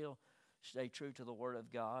can still stay true to the Word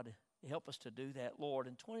of God. Help us to do that, Lord.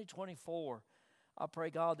 In 2024, I pray,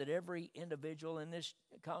 God, that every individual in this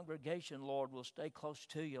congregation, Lord, will stay close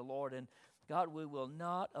to you, Lord. And, God, we will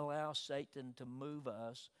not allow Satan to move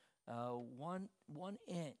us one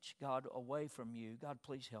inch, God, away from you. God,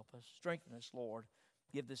 please help us. Strengthen us, Lord.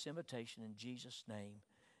 Give this invitation in Jesus' name.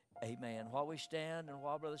 Amen. While we stand and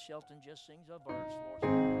while Brother Shelton just sings a verse, Lord.